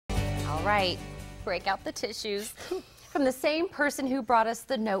All right, break out the tissues. From the same person who brought us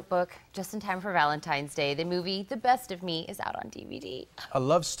The Notebook, just in time for Valentine's Day, the movie The Best of Me is out on DVD. A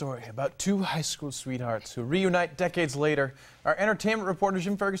love story about two high school sweethearts who reunite decades later. Our entertainment reporter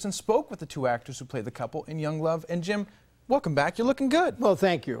Jim Ferguson spoke with the two actors who play the couple in Young Love. And Jim, welcome back. You're looking good. Well,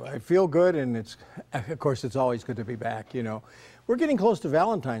 thank you. I feel good, and of course, it's always good to be back, you know. We're getting close to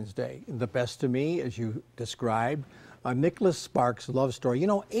Valentine's Day. The Best of Me, as you described, Nicholas Sparks' love story. You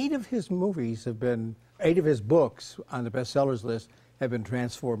know, 8 of his books on the bestsellers list have been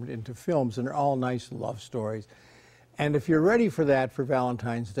transformed into films, and they're all nice love stories. And if you're ready for that for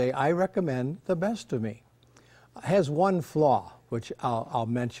Valentine's Day, I recommend The Best of Me. It has one flaw, which I'll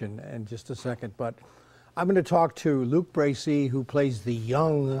mention in just a second, but I'm going to talk to Luke Bracey, who plays the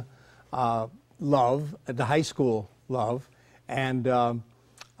young love, the high school love, and Liana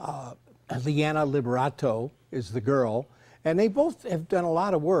Liberato is the girl. And they both have done a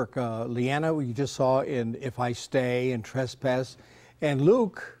lot of work. Liana, you just saw in If I Stay and Trespass, and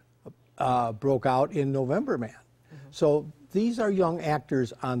Luke broke out in November Man. So these are young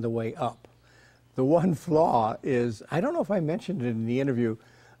actors on the way up. The one flaw is, I don't know if I mentioned it in the interview,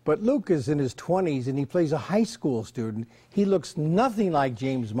 but Luke is in his 20s and he plays a high school student. He looks nothing like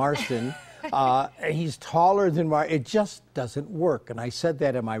James Marsden. He's taller than Marsden. It just doesn't work. And I said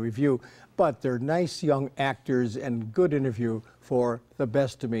that in my review. But they're nice young actors and good interview for The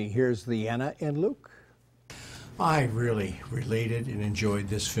Best of Me. Here's Liana and Luke. I really related and enjoyed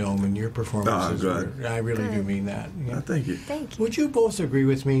this film and your performances. Oh, good. I really do mean that. Yeah. Thank you. Thank you. Would you both agree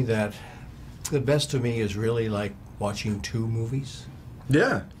with me that The Best of Me is really like watching 2 movies?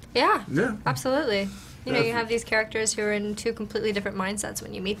 Yeah. Yeah. Yeah. Absolutely. You know, you have these characters who are in 2 completely different mindsets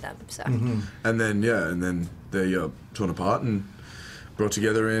when you meet them. So. And then they torn apart and brought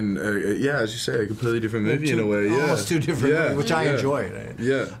together in, as you say, a completely different movie in a way. Yeah. Almost 2 different movies, which I enjoyed.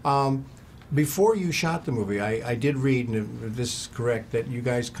 Yeah. Before you shot the movie, I did read, and if this is correct, that you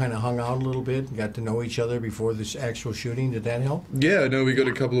guys kind of hung out a little bit and got to know each other before this actual shooting. Did that help? Yeah, no, we got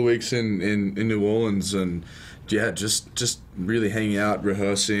a couple of weeks in New Orleans, and yeah, just really hanging out,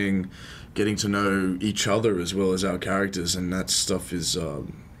 rehearsing, getting to know each other as well as our characters, and that stuff is,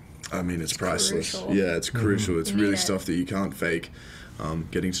 I mean, it's priceless. Crucial. Yeah, it's crucial. It's really stuff that you can't fake.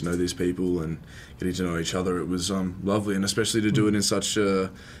 Getting to know these people and getting to know each other, it was lovely, and especially to do it in such a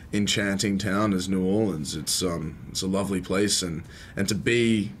enchanting town as New Orleans. It's a lovely place, and to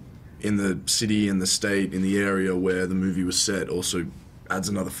be in the city, in the state, in the area where the movie was set also adds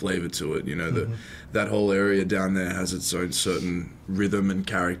another flavor to it. You know, that whole area down there has its own certain rhythm and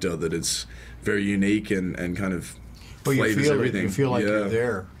character that is very unique and kind of flavors everything. You feel like you're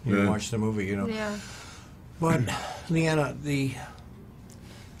there. You watch the movie, you know. Yeah. But Liana, the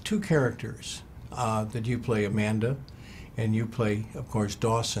 2 characters that you play, Amanda, and you play, of course,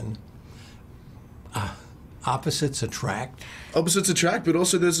 Dawson. Opposites attract. Opposites attract, but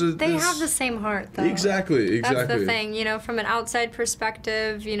also They have the same heart, though. Exactly. That's the thing, you know, from an outside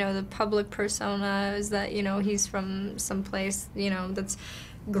perspective, you know, the public persona is that, you know, he's from some place, you know, that's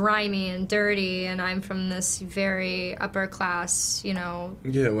grimy and dirty, and I'm from this very upper class, you know,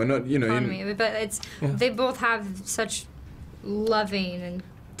 yeah, we're not, you know, economy. But it's, they both have such loving and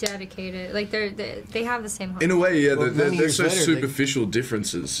dedicated, like they have the same heart. In a way, yeah, Well, they're so superficial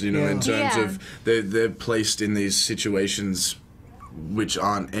differences, you know, in terms of they're placed in these situations which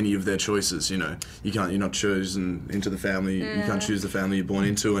aren't any of their choices. You know, you're not chosen into the family, you can't choose the family you're born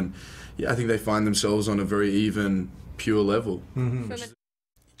into, and yeah, I think they find themselves on a very even, pure level.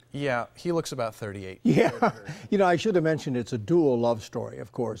 Yeah, he looks about 38. Yeah, you know, I should have mentioned it's a dual love story,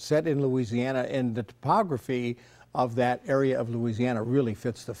 of course, set in Louisiana, and the topography of that area of Louisiana really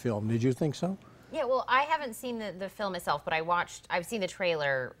fits the film. Did you think so? Yeah, well, I haven't seen the film itself, but I've seen the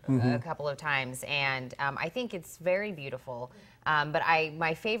trailer a couple of times, and I think it's very beautiful. But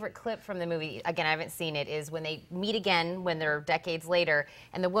my favorite clip from the movie, again, I haven't seen it, is when they meet again when they're decades later,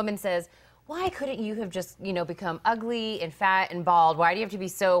 and the woman says, "Why couldn't you have just, you know, become ugly and fat and bald? Why do you have to be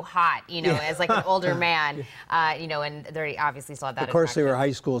so hot, you know, as like an older man?" You know, and they obviously saw that. Of course, they were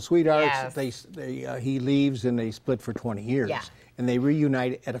high school sweethearts. Yes. He leaves and they split for 20 years. Yeah. And they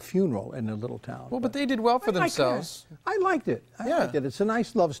reunite at a funeral in a little town. Well, but they did well for themselves. I liked it. I liked it. It's a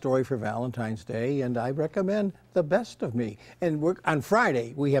nice love story for Valentine's Day, and I recommend The Best of Me. And on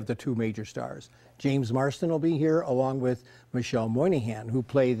Friday, we have the 2 major stars. James Marsden will be here, along with Michelle Moynihan, who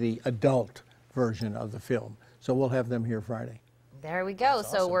play the adult version of the film. So we'll have them here Friday. There we go.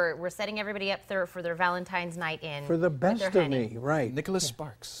 So we're setting everybody up for their Valentine's night in. For The Best of Me, right. Nicholas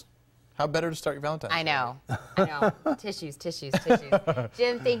Sparks. How better to start your Valentine's Day? I know. Tissues.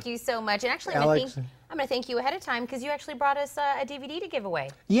 Jim, thank you so much. And actually, I'm going to thank you ahead of time because you actually brought us a DVD to give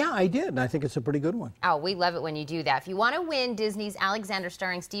away. Yeah, I did, and I think it's a pretty good one. Oh, we love it when you do that. If you want to win Disney's Alexander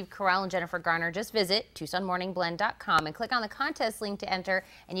starring Steve Carell and Jennifer Garner, just visit TucsonMorningBlend.com and click on the contest link to enter,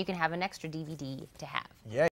 and you can have an extra DVD to have. Yeah.